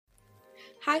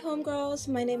Hi homegirls,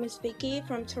 my name is Vicky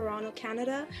from Toronto,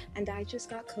 Canada, and I just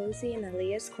got cozy in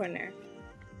Aaliyah's corner.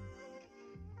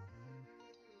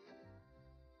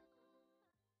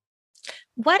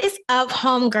 What is up,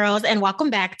 homegirls, and welcome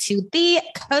back to the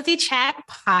Cozy Chat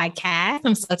podcast.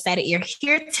 I'm so excited you're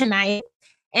here tonight.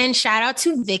 And shout out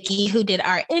to Vicky, who did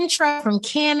our intro from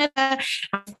Canada.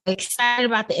 I'm so excited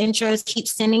about the intros. Keep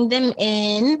sending them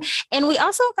in. And we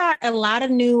also got a lot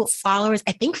of new followers,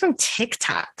 I think, from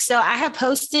TikTok. So I have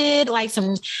posted like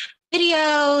some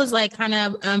videos, like kind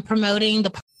of promoting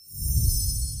the.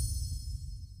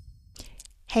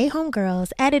 Hey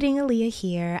homegirls, Editing Aaliyah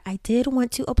here. I did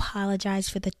want to apologize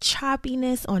for the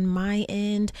choppiness on my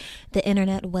end. The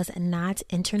internet was not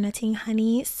interneting,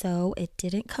 honey, so it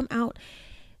didn't come out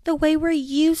the way we're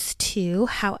used to.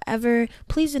 However,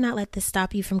 please do not let this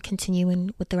stop you from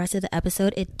continuing with the rest of the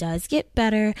episode. It does get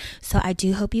better, so I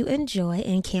do hope you enjoy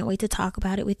and can't wait to talk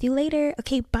about it with you later.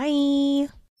 Okay, bye.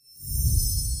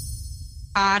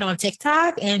 On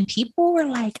TikTok, and people were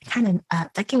like kind of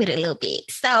ducking it a little bit.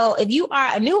 So if you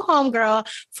are a new homegirl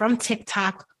from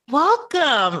TikTok,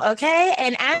 welcome. Okay.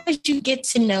 And as you get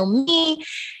to know me,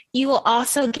 you will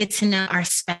also get to know our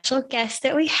special guest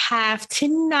that we have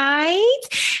tonight.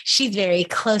 She's very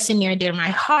close and near and dear to my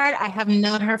heart. I have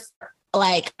known her for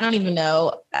like, I don't even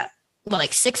know,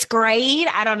 like sixth grade.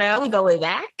 I don't know. We go way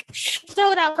back. So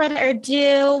without further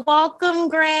ado, welcome,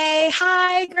 Gray.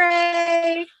 Hi,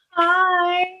 Gray.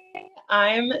 Hi.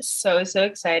 I'm so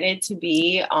excited to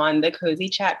be on the Cozy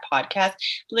Chat podcast.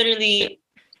 Literally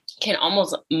can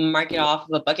almost mark it off of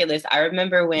a bucket list. I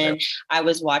remember when I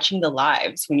was watching the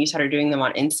lives when you started doing them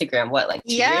on Instagram. What, like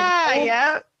 2 years ago?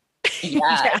 Yeah. Yeah.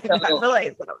 So, I feel like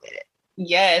it's a little bit.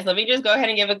 Yes, let me just go ahead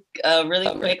and give a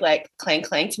really quick like clank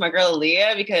to my girl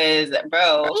Aaliyah, because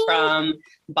bro, from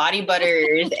body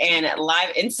butters and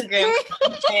live Instagram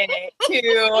content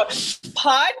to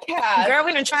podcast. Girl,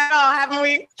 we done tried it all, haven't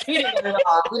we? We did it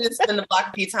all. We just spin the block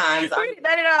a few times. We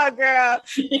done it all, girl.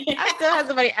 I still have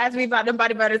somebody ask me about them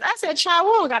body butters. I said, child,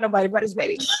 we don't got no body butters,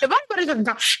 baby. The body butters are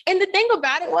gone. And the thing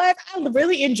about it was, I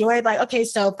really enjoyed, like, okay,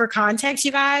 so for context,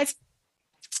 you guys,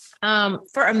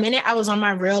 for a minute, I was on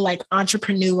my real like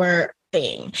entrepreneur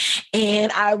thing,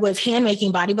 and I was hand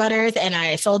making body butters, and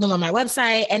I sold them on my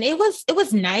website, and it was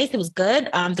nice. It was good.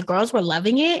 The girls were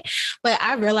loving it, but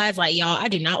I realized, like, y'all, I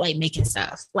do not like making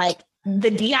stuff. Like the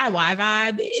DIY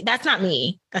vibe, that's not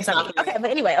me. That's not me. Okay,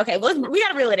 but anyway, okay, well, we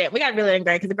gotta reel it in. We gotta reel it in,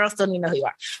 Gray, because the girls still need to know who you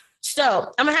are.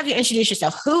 So I'm gonna have you introduce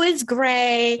yourself. Who is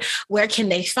Gray? Where can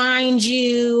they find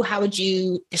you? How would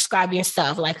you describe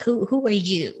yourself? Like, who are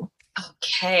you?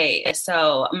 Okay,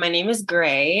 so my name is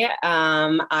Gray.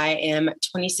 I am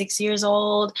 26 years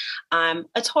old. I'm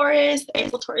a Taurus, the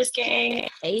April Taurus gang.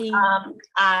 Hey.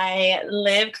 I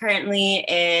live currently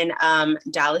in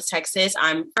Dallas, Texas.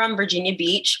 I'm from Virginia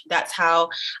Beach. That's how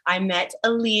I met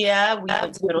Aaliyah. We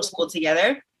went to middle school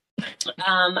together.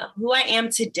 Who I am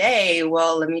today,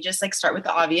 well, let me just like start with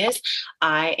the obvious.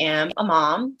 I am a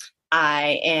mom.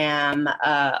 I am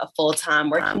a full-time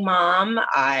working mom.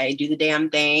 I do the damn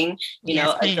thing,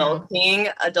 adulting,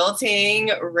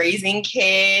 raising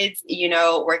kids,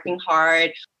 working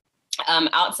hard.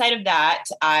 Outside of that,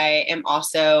 I am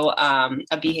also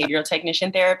a behavioral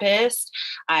technician therapist.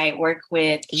 I work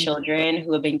with children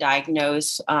who have been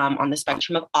diagnosed on the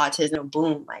spectrum of autism.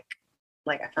 Boom,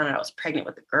 like I found out I was pregnant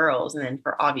with the girls, and then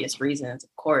for obvious reasons,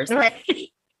 of course, right.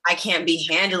 I can't be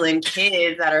handling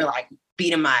kids that are like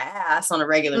beating my ass on a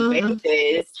regular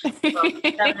basis from 7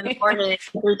 in the morning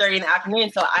to 3:30 in the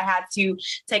afternoon. So I had to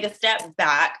take a step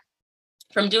back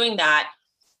from doing that.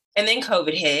 And then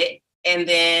COVID hit. And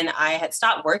then I had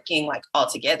stopped working like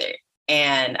altogether.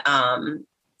 And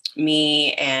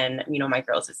me and, my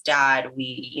girls' dad,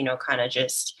 we, kind of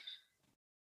just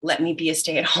let me be a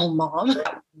stay-at-home mom.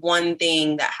 One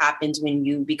thing that happens when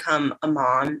you become a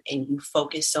mom and you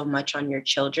focus so much on your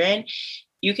children,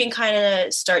 you can kind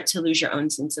of start to lose your own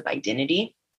sense of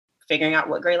identity, figuring out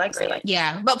what Gray likes.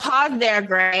 Yeah, but pause there,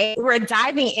 Gray. We're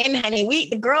diving in, honey.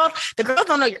 The girls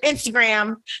don't know your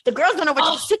Instagram. The girls don't know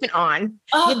what you're sipping on.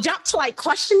 You jump to like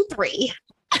question 3.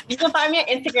 You can find me on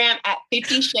Instagram at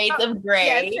 50 Shades of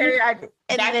Gray. Yes,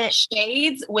 that's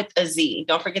shades with a Z.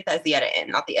 Don't forget that Z at the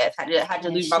end, not the S. I had to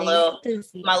lose my little,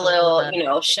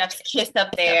 chef's kiss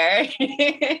up there.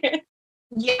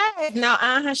 Yes, no,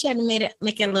 she had to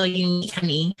make it a little unique,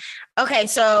 honey. Okay,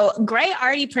 so Gray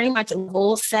already pretty much a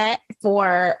goal set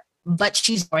for, but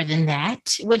she's more than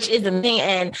that, which is the thing.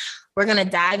 And we're gonna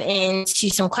dive into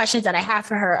some questions that I have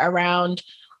for her around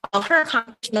all her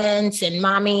accomplishments and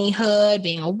mommyhood,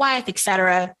 being a wife,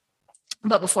 etc.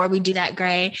 But before we do that,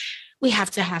 Gray, we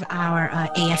have to have our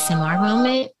ASMR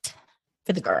moment.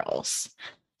 for the girls.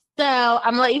 So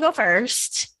I'm gonna let you go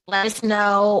first. Let us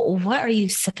know, what are you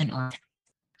sipping on?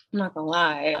 I'm not gonna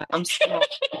lie. I'm sipping on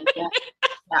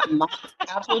that Mott's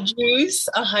apple juice,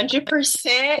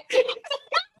 100%.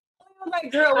 I was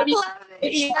like, girl, what do you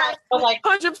Yeah, I was like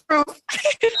 100 proof.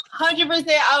 100%.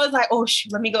 I was like, oh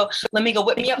shoot, let me go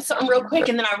whip me up something real quick.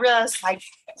 And then I realized, like,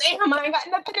 damn, I ain't got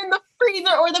nothing in the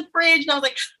freezer or the fridge. And I was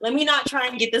like, let me not try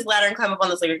and get this ladder and climb up on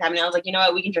this liquor cabinet. I was like, you know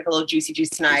what? We can drink a little juicy juice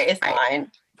tonight. It's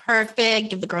fine. Perfect.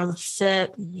 Give the girls a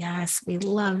sip. Yes, we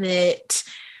love it.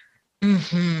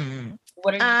 Mm-hmm.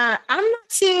 What are you? I'm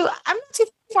not too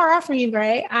far off from you,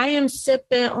 Gray. I am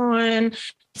sipping on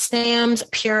Sam's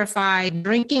purified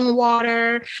drinking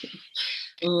water.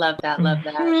 Love that.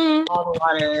 Mm-hmm. All the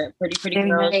water. Pretty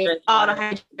girls. All the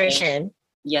hydration.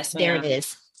 Yes, ma'am. There it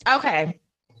is. Okay.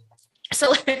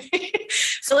 So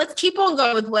let's keep on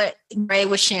going with what Gray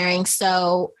was sharing.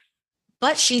 So,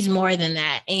 but she's more than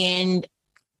that. And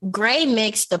Gray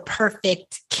makes the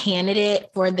perfect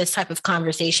candidate for this type of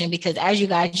conversation because, as you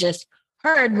guys just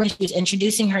heard when she was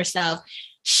introducing herself,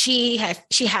 she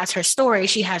has her story,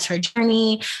 she has her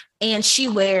journey, and she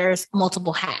wears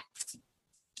multiple hats.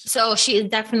 So she is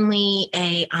definitely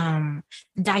a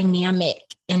dynamic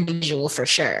individual for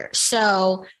sure.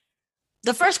 So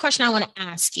the first question I want to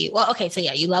ask you, well, okay, so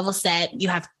yeah, you level set, you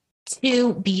have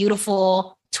 2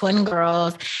 beautiful twin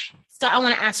girls. So I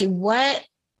want to ask you, what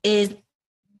is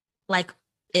like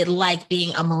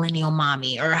being a millennial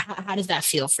mommy, or how does that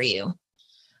feel for you?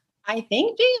 I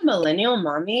think being a millennial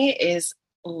mommy is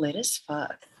lit as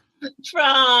fuck.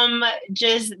 From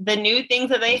just the new things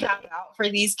that they have out for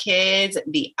these kids,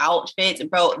 the outfits,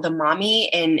 bro, the mommy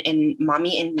and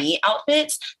mommy and me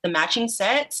outfits, the matching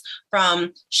sets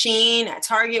from Shein, at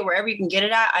Target, wherever you can get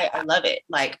it at. I love it.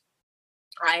 Like,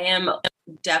 I am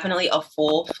definitely a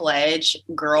full-fledged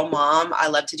girl mom. I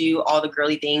love to do all the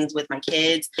girly things with my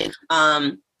kids.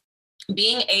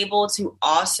 Being able to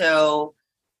also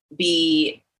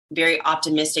be very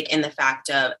optimistic in the fact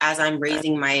of, as I'm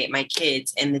raising my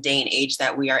kids in the day and age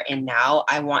that we are in now,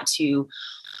 I want to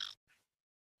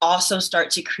also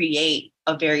start to create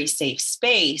a very safe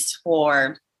space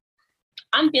for,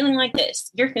 I'm feeling like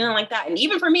this, you're feeling like that. And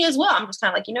even for me as well, I'm just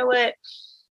kind of like, you know what?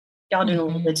 Y'all doing a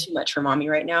little bit too much for mommy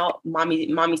right now.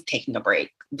 Mommy's taking a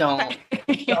break. Don't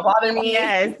bother me.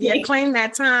 Yes, yeah, claim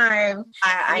that time.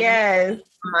 I yes, need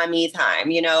my me time,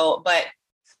 you know. But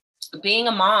being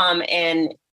a mom,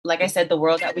 and like I said, the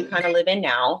world that we kind of live in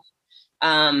now,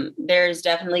 there's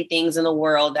definitely things in the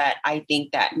world that I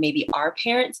think that maybe our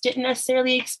parents didn't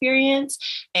necessarily experience.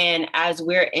 And as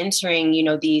we're entering, you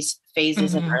know, these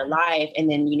phases in our life, and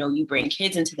then, you know, you bring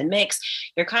kids into the mix,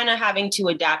 you're kind of having to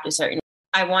adapt a certain.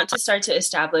 I want to start to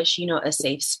establish, you know, a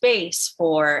safe space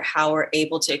for how we're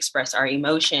able to express our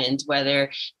emotions,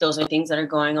 whether those are things that are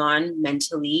going on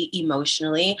mentally,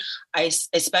 emotionally. I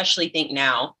especially think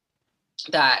now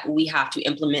that we have to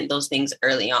implement those things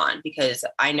early on, because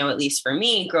I know, at least for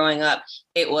me growing up,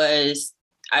 it was,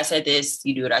 I said this,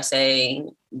 you do what I say,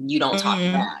 you don't talk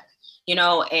back, you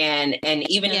know, and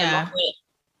even in the moment,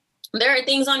 there are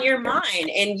things on your mind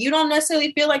and you don't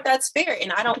necessarily feel like that's fair.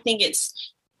 And I don't think it's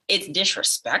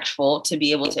disrespectful to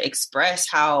be able to express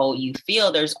how you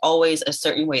feel. There's always a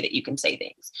certain way that you can say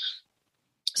things.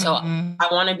 So I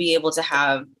want to be able to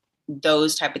have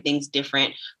those type of things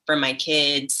different for my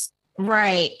kids.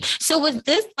 Right. So was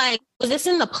this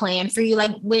in the plan for you?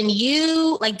 Like, when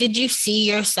you, like, did you see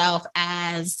yourself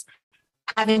as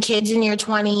having kids in your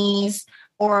 20s,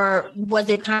 or was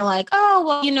it kind of like, oh,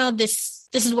 well, you know, this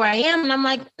is where I am, and I'm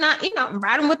like, not, you know, I'm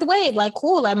riding with the wave, like,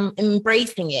 cool, I'm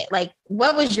embracing it. Like,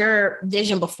 what was your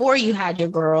vision before you had your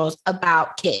girls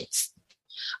about kids?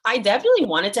 I definitely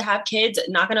wanted to have kids.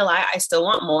 Not gonna lie, I still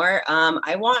want more.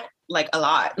 I want like a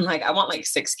lot. Like, I want like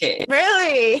 6 kids.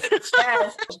 Really?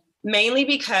 Yes. Mainly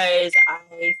because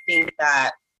I think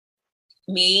that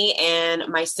me and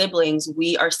my siblings,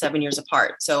 we are 7 years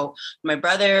apart. So my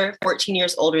brother, 14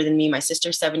 years older than me, my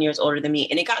sister, 7 years older than me.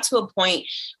 And it got to a point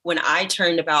when I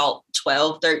turned about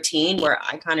 12, 13, where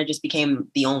I kind of just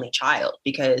became the only child,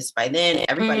 because by then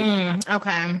everybody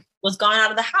was gone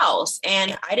out of the house,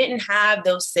 and I didn't have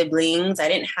those siblings. I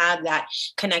didn't have that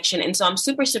connection. And so I'm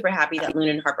super, super happy that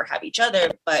Luna and Harper have each other.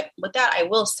 But with that, I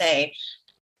will say,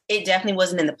 it definitely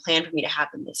wasn't in the plan for me to have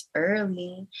them this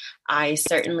early. I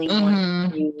certainly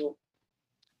wanted to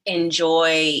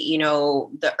enjoy, you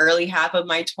know, the early half of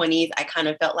my 20s. I kind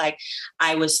of felt like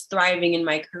I was thriving in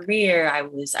my career. I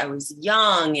was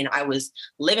young and I was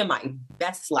living my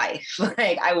best life.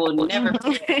 Like, I will never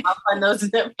forget how fun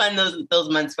those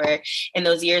months were and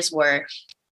those years were.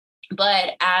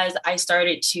 But as I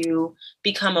started to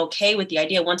become okay with the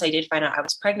idea, once I did find out I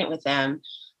was pregnant with them,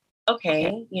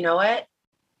 okay, you know what?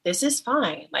 This is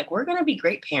fine. Like, we're going to be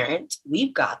great parents.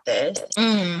 We've got this.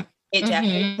 It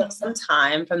definitely took some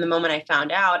time from the moment I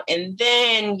found out. And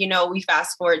then, you know, we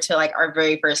fast forward to like our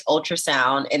very first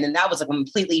ultrasound. And then that was a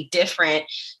completely different,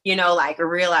 you know, like a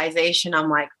realization. I'm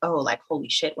like, oh, like, holy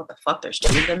shit, what the fuck? There's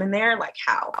 2 of them in there. Like,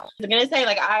 how? I'm going to say,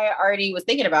 like, I already was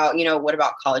thinking about, you know, what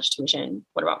about college tuition?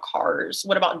 What about cars?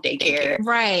 What about daycare?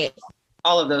 Right.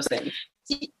 All of those things.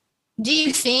 Do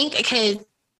you think, because,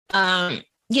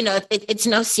 you know, it's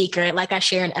no secret, like I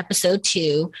share in episode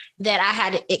 2, that I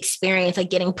had experience like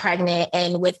getting pregnant,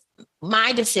 and with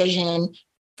my decision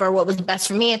for what was best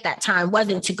for me at that time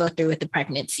wasn't to go through with the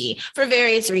pregnancy for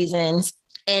various reasons.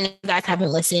 And if you guys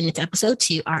haven't listened, it's episode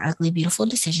 2, Our Ugly, Beautiful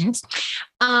Decisions.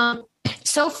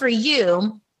 So for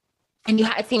you, and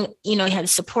I think, you know, you had a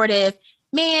supportive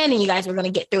man and you guys were going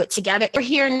to get through it together. We're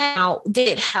here now. Did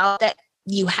it help that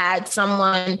you had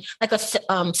someone like a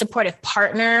supportive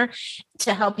partner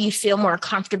to help you feel more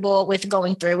comfortable with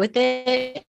going through with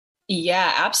it?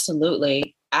 Yeah,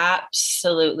 absolutely.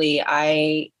 Absolutely.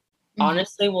 I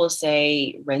honestly will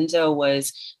say Renzo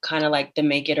was kind of like the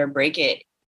make it or break it,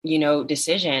 you know,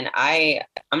 decision. I'm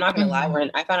not going to lie.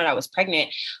 When I found out I was pregnant,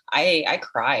 I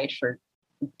cried for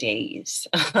days.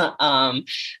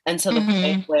 Until the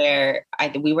point where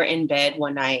we were in bed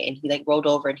one night and he like rolled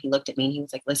over and he looked at me and he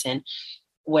was like, listen,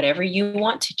 whatever you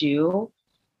want to do,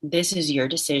 this is your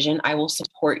decision. I will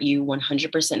support you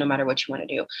 100% no matter what you want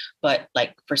to do. But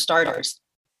like, for starters,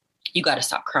 you got to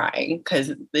stop crying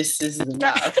because this is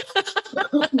enough.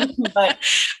 But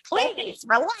please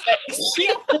relax.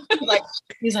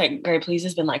 He's like, Gary, please,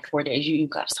 it's been like 4 days. You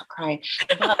got to stop crying.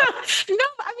 But, no, I mean,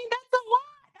 that's a lot.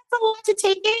 That's a lot to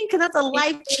take in because that's a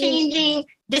life-changing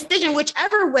decision,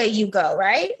 whichever way you go,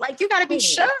 right? Like, you got to be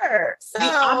sure.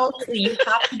 So you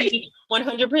have to be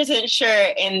 100% sure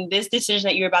in this decision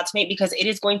that you're about to make, because it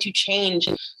is going to change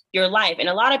your life. And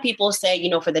a lot of people say, you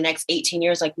know, for the next 18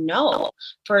 years, like, no,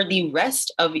 for the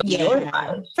rest of your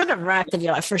life. For the rest of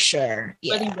your life, for sure.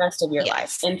 For the rest of your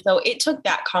life. And so it took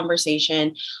that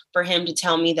conversation for him to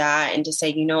tell me that and to say,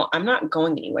 you know, I'm not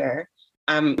going anywhere.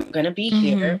 I'm going to be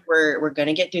here. We're going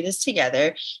to get through this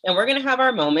together, and we're going to have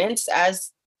our moments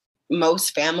as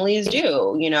most families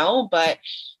do, you know, but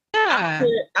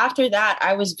after that,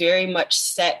 I was very much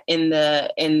set in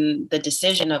the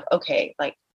decision of, okay,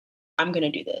 like, I'm going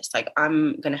to do this. Like,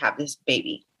 I'm going to have this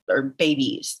baby or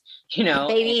babies, you know,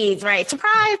 babies, right?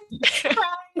 Surprise.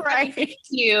 Right.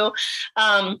 You,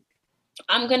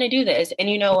 I'm going to do this. And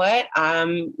you know what?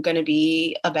 I'm going to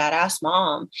be a badass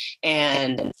mom.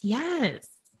 And yes,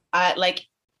 I like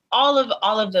all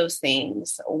of those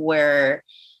things were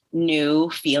new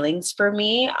feelings for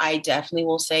me. I definitely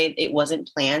will say it wasn't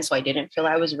planned, so I didn't feel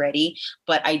I was ready,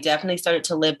 but I definitely started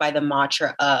to live by the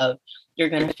mantra of, you're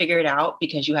going to figure it out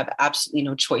because you have absolutely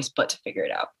no choice but to figure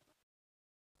it out.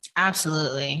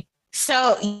 Absolutely.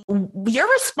 So your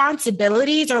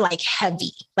responsibilities are like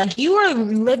heavy. Like, you are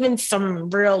living some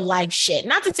real life shit.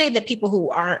 Not to say that people who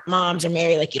aren't moms or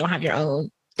married, like, you don't have your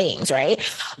own things, right?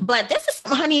 But this is,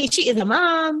 honey, she is a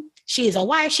mom. She is a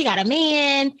wife. She got a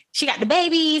man. She got the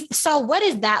babies. So what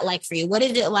is that like for you? What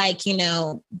is it like, you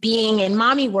know, being in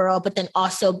mommy world, but then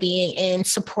also being in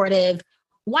supportive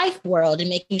wife world and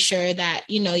making sure that,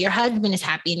 you know, your husband is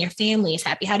happy and your family is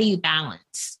happy? How do you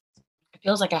balance? It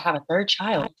feels like I have a third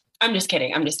child. I'm just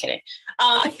kidding. I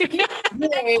hear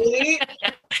it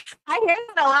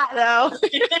a lot, though.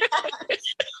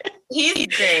 He's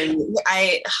great.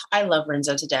 I love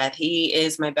Renzo to death. He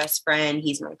is my best friend.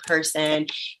 He's my person.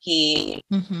 He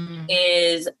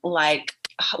is like,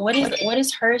 what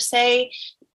does her say?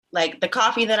 Like, the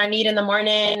coffee that I need in the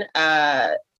morning.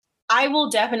 I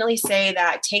will definitely say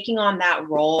that taking on that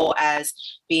role as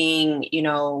being, you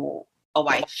know, a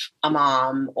wife, a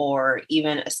mom, or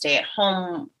even a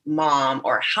stay-at-home mom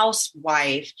or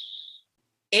housewife,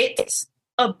 it's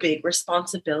a big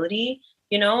responsibility.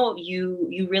 You know, you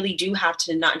really do have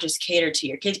to not just cater to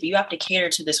your kids, but you have to cater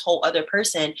to this whole other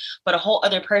person, but a whole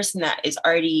other person that is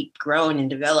already grown and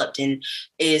developed and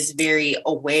is very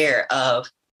aware of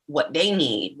what they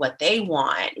need, what they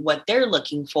want, what they're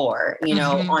looking for, you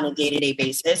know, on a day-to-day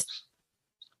basis.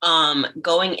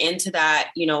 Going into that,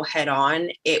 you know, head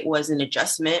on, it was an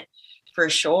adjustment for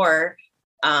sure.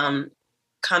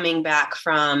 Coming back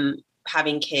from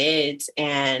having kids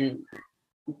and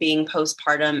being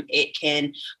postpartum, it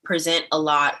can present a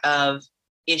lot of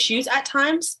issues at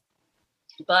times.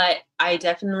 But I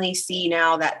definitely see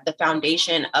now that the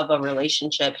foundation of a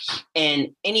relationship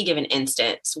in any given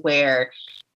instance where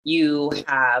you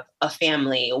have a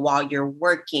family, while you're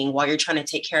working, while you're trying to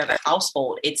take care of a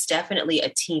household, it's definitely a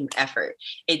team effort.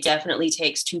 It definitely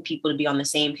takes two people to be on the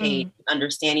same page,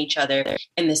 understand each other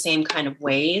in the same kind of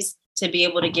ways, to be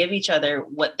able to give each other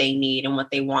what they need and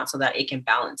what they want so that it can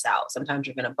balance out. Sometimes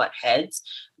you're going to butt heads,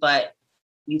 but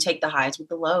you take the highs with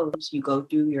the lows. You go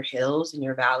through your hills and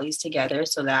your valleys together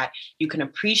so that you can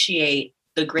appreciate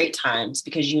the great times,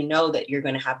 because you know that you're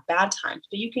going to have bad times,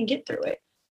 but you can get through it.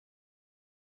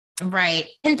 Right.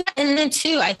 And then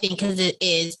too, I think, because it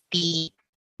is the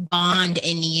bond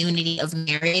and unity of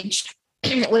marriage,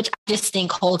 which I just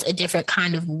think holds a different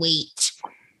kind of weight.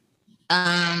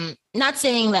 Not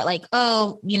saying that like,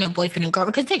 oh, boyfriend and girl,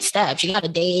 because it takes steps. You got to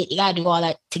date, you got to do all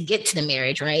that to get to the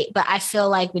marriage, right? But I feel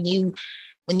like when you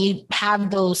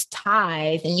have those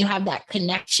ties and you have that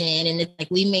connection, and it's like,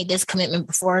 we made this commitment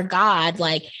before God,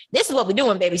 like, this is what we're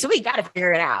doing, baby. So we got to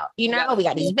figure it out. We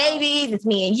got these babies, it's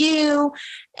me and you,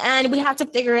 and we have to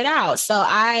figure it out. So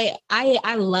I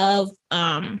love,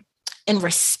 and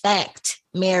respect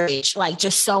marriage, like,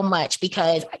 just so much,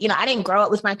 because, I didn't grow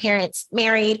up with my parents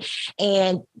married,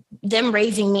 and them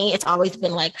raising me, it's always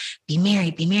been like, be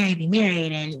married, be married, be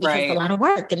married. And because it's a lot of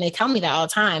work, and they tell me that all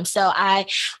the time. So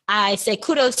I say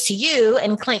kudos to you,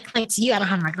 and clink, clink to you. I don't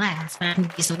have my glass, but I can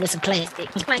get some plastic.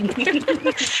 Clink,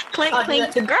 clink,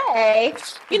 clink to Gray.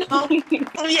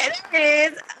 Yeah, there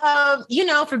it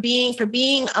is. For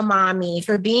being a mommy,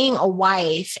 for being a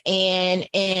wife, and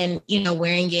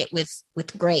wearing it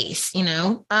with grace,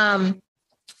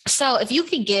 So if you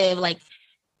could give like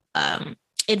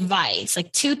advice,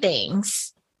 like 2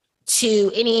 things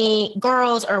to any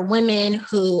girls or women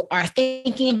who are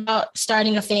thinking about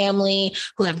starting a family,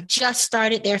 who have just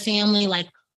started their family, like,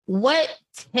 what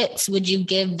tips would you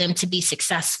give them to be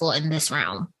successful in this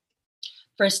realm?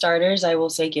 For starters, I will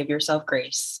say give yourself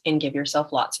grace and give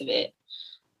yourself lots of it.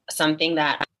 Something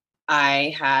that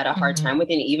I had a hard time with,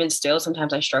 and even still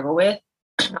sometimes I struggle with.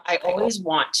 I always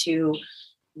want to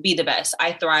be the best.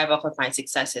 I thrive off of my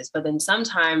successes. But then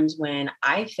sometimes when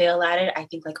I fail at it, I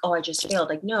think like, oh, I just failed.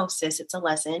 Like, no, sis, it's a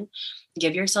lesson.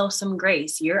 Give yourself some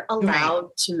grace. You're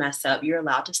allowed to mess up. You're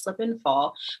allowed to slip and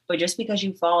fall. But just because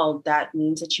you fall, that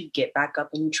means that you get back up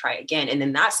and you try again. And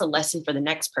then that's a lesson for the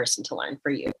next person to learn for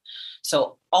you.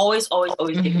 So always, always,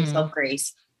 always give yourself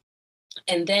grace.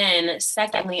 And then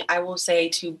secondly, I will say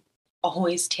to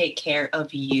always take care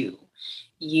of you.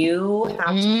 You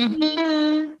have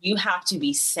to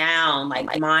be sound,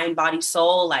 like mind, body,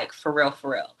 soul, like for real,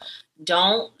 for real.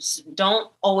 Don't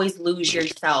always lose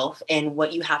yourself in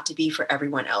what you have to be for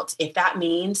everyone else. If that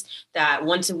means that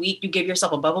once a week you give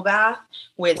yourself a bubble bath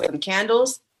with some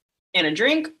candles and a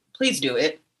drink, please do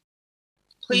it.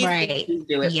 Please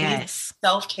do it. Yes. Please,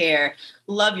 self-care,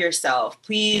 love yourself.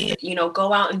 Please,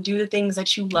 go out and do the things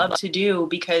that you love to do,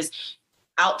 because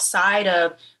outside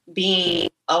of being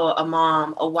a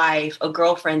mom, a wife, a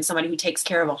girlfriend, somebody who takes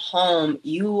care of a home,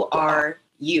 you are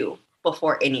you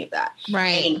before any of that.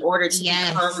 Right. And in order to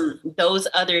become those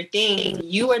other things,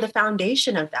 you are the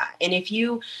foundation of that. And if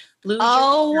you lose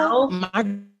yourself,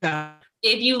 my God.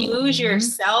 If you lose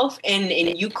yourself and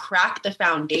you crack the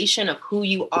foundation of who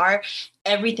you are,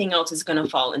 everything else is going to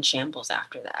fall in shambles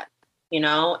after that.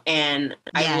 And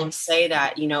I will say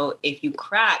that, if you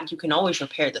crack, you can always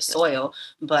repair the soil,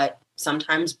 but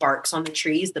sometimes barks on the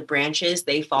trees, the branches,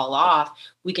 they fall off.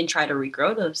 We can try to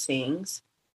regrow those things,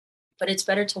 but it's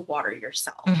better to water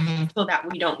yourself so that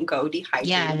we don't go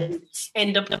dehydrated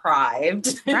and deprived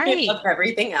of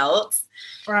everything else.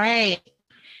 Right.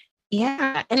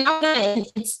 Yeah. And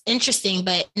it's interesting,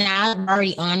 but now I'm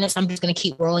already on this. I'm just going to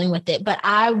keep rolling with it. But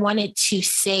I wanted to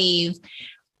save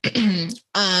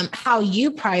how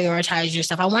you prioritize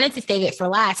yourself. I wanted to save it for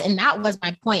last. And that was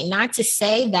my point. Not to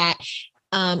say that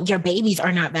your babies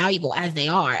are not valuable, as they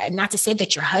are, and not to say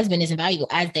that your husband isn't valuable,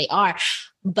 as they are,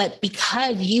 but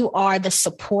because you are the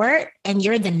support and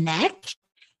you're the neck,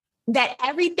 that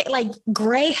everything, like,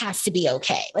 Gray has to be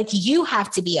okay. Like, you have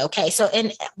to be okay. So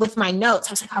with my notes,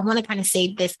 I was like, I want to kind of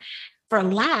save this for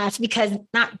last, because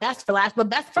not best for last, but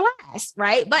best for last,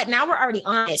 right? But now we're already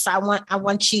on it. So I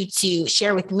want you to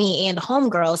share with me and the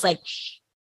homegirls, like,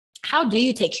 how do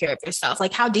you take care of yourself?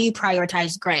 Like, how do you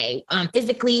prioritize Gray?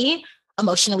 Physically,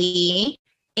 emotionally,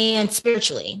 and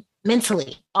spiritually,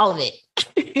 mentally, all of it.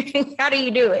 How do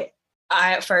you do it?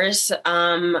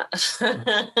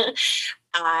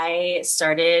 I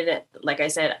started, like I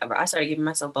said, I started giving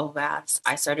myself bubble baths.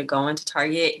 I started going to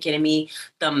Target, getting me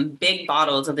them big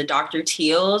bottles of the Dr.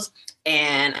 Teal's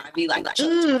And I'd be like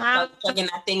chugging that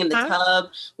thing in the tub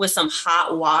with some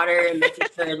hot water and making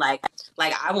sure like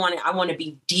I want to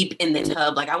be deep in the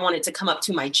tub. Like I want it to come up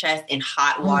to my chest in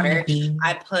hot water.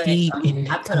 I put a movie on.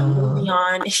 I put a movie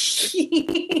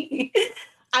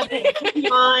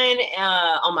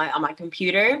on my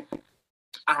computer.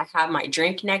 I have my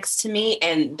drink next to me,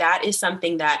 and that is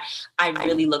something that I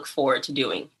really look forward to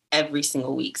doing every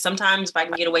single week. Sometimes if I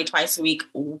can get away twice a week,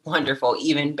 wonderful,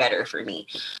 even better for me.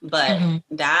 But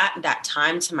that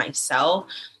time to myself,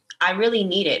 I really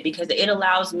need it because it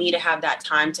allows me to have that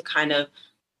time to kind of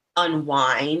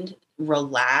unwind,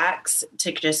 relax,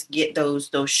 to just get those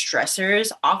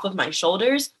stressors off of my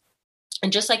shoulders.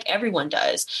 And just like everyone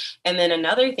does. And then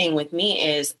another thing with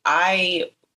me is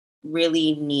I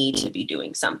really need to be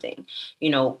doing something. You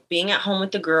know, being at home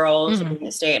with the girls, being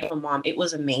a stay-at-home mom, it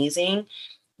was amazing.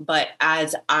 But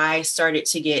as I started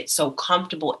to get so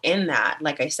comfortable in that,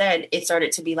 like I said, it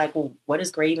started to be like, well, what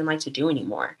does Gray even like to do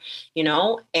anymore? You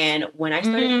know? And when I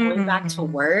started going back to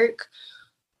work,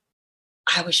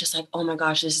 I was just like, oh my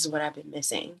gosh, this is what I've been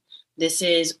missing. This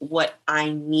is what I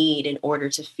need in order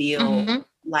to feel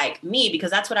like me,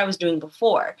 because that's what I was doing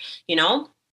before, you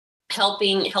know?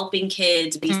 Helping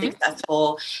kids be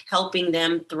successful, helping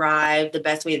them thrive the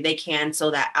best way that they can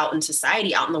so that out in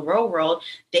society, out in the real world,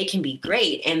 they can be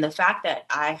great. And the fact that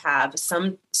I have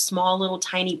some small little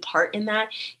tiny part in that,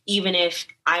 even if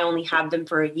I only have them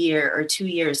for a year or 2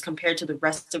 years compared to the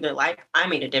rest of their life, I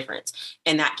made a difference.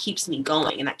 And that keeps me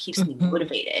going and that keeps me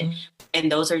motivated. And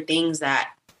those are things that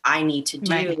I need to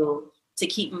do to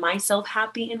keep myself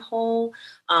happy and whole.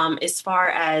 As far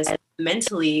as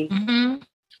mentally,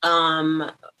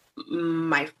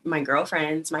 my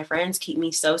girlfriends, my friends keep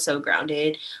me so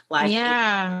grounded. Like,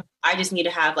 I just need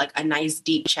to have like a nice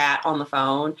deep chat on the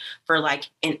phone for like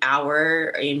an hour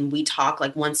and we talk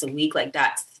like once a week. Like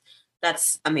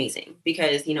that's amazing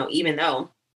because, you know, even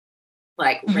though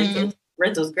like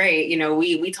Renzo's great, you know,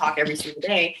 we talk every single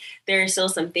day, there are still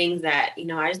some things that, you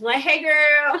know, I just like, hey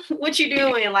girl, what you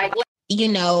doing? Like, you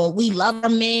know, we love our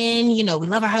men, you know, we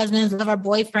love our husbands, love our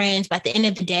boyfriends, but at the end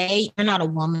of the day, you're not a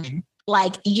woman.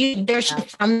 Like there's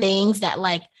just some things that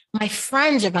like my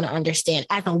friends are going to understand.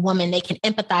 As a woman, they can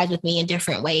empathize with me in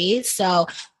different ways. So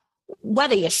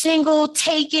whether you're single,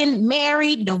 taken,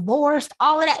 married, divorced,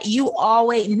 all of that, you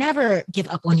always never give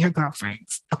up on your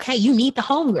girlfriends. Okay. You need the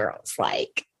homegirls.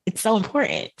 Like it's so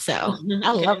important. So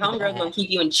I love homegirls gonna keep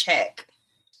you in check.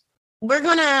 We're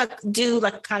going to do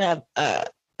like kind of a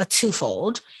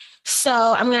twofold. So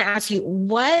I'm going to ask you,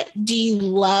 what do you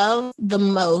love the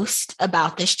most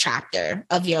about this chapter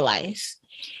of your life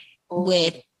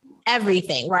with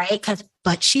everything, right?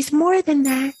 But she's more than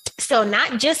that. So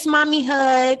not just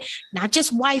mommyhood, not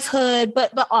just wifehood,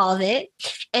 but all of it.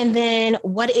 And then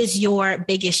what is your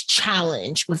biggest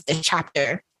challenge with this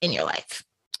chapter in your life?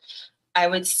 I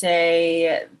would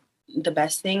say the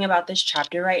best thing about this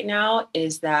chapter right now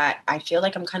is that I feel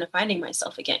like I'm kind of finding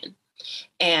myself again.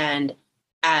 And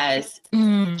as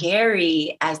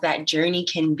scary as that journey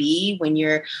can be when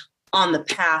you're on the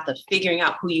path of figuring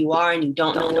out who you are and you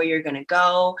don't know where you're going to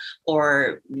go,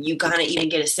 or you kind of even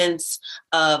get a sense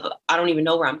of, I don't even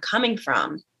know where I'm coming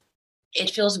from. It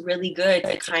feels really good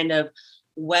to kind of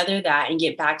weather that and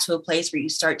get back to a place where you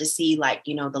start to see like,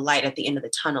 you know, the light at the end of the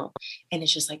tunnel. And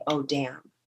it's just like, oh, damn,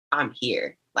 I'm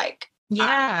here. Like,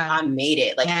 I made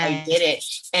it. Like I did it.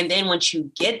 And then once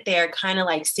you get there, kind of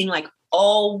like seeing like,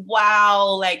 oh,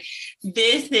 wow, like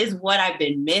this is what I've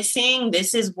been missing.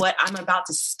 This is what I'm about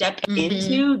to step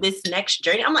into this next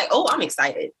journey. I'm like, oh, I'm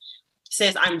excited.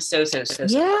 Sis, I'm so.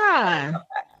 Yeah.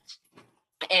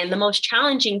 And the most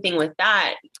challenging thing with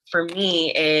that for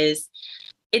me is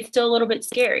it's still a little bit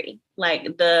scary.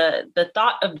 Like the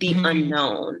thought of the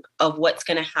unknown of what's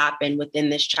going to happen within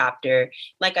this chapter.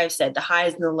 Like I've said, the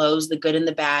highs and the lows, the good and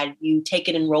the bad, you take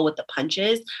it and roll with the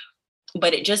punches,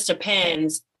 but it just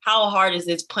depends. How hard is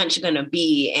this punch going to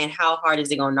be? And how hard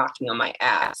is it going to knock me on my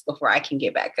ass before I can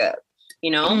get back up? You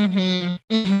know?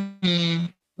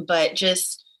 But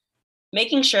just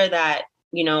making sure that,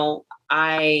 you know,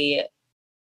 I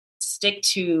stick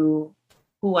to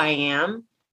who I am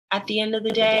at the end of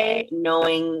the day,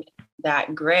 knowing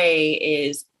that Gray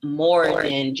is more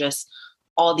than just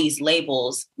all these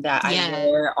labels that I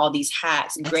wear, all these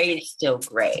hats. Gray is still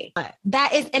Gray.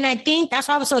 That is, and I think that's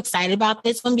why I was so excited about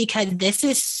this one, because this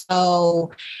is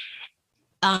so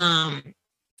not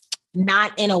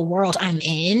in a world I'm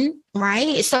in,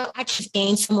 right? So I just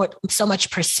gained so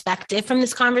much perspective from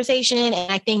this conversation.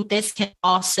 And I think this can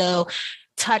also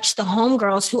touch the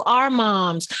homegirls who are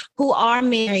moms, who are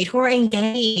married, who are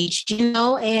engaged, you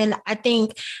know? And I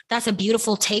think that's a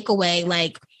beautiful takeaway.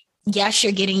 Like, yes,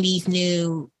 you're getting these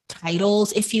new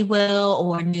titles, if you will,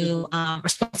 or new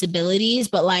responsibilities,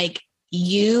 but like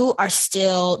you are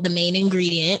still the main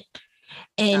ingredient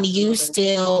and you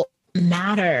still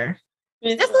matter.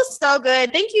 This was so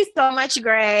good. Thank you so much,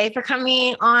 Gray, for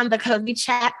coming on the Cozy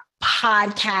Chat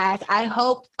podcast. I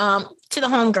hope to the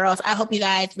homegirls, I hope you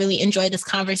guys really enjoyed this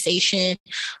conversation,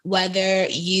 whether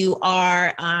you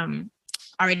are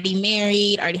already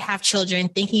married, already have children,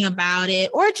 thinking about it,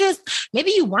 or just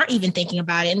maybe you weren't even thinking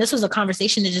about it. And this was a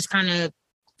conversation that just kind of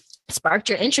sparked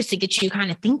your interest to get you kind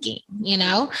of thinking, you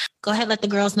know. Go ahead, let the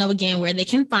girls know again where they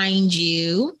can find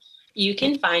you. You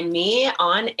can find me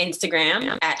on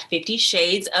Instagram at 50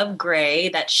 Shades of Gray.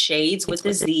 That's shades with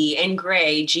a Z, and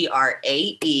Gray,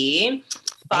 Grae.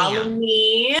 Follow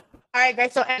me. All right,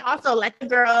 guys. So, and also let the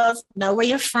girls know where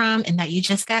you're from and that you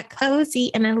just got cozy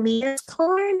in Aaliyah's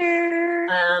corner.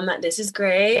 This is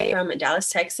Gray from Dallas,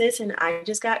 Texas, and I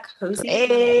just got cozy.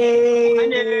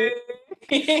 Hey.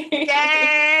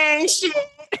 Dang shit.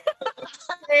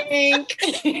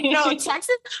 No,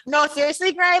 Texas. No,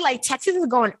 seriously, Gray. Like Texas is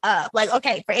going up. Like,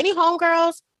 okay, for any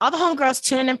homegirls, all the homegirls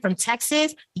tuning in from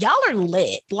Texas, y'all are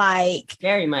lit. Like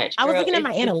very much. I was looking at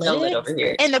my analytics over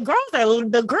here, and the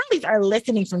girlies are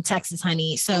listening from Texas,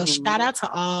 honey. So shout out to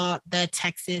all the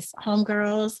Texas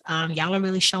homegirls. Y'all are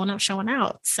really showing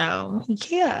out. So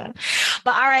yeah.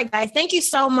 But all right, guys, thank you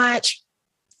so much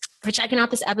for checking out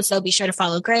this episode. Be sure to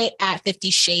follow Gray at 50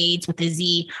 Shades with a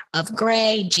Z of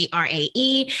Gray,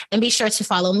 Grae. And be sure to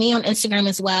follow me on Instagram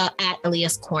as well at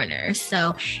Aaliyah's Corner.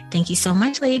 So thank you so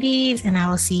much, ladies. And I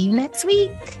will see you next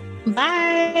week.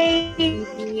 Bye.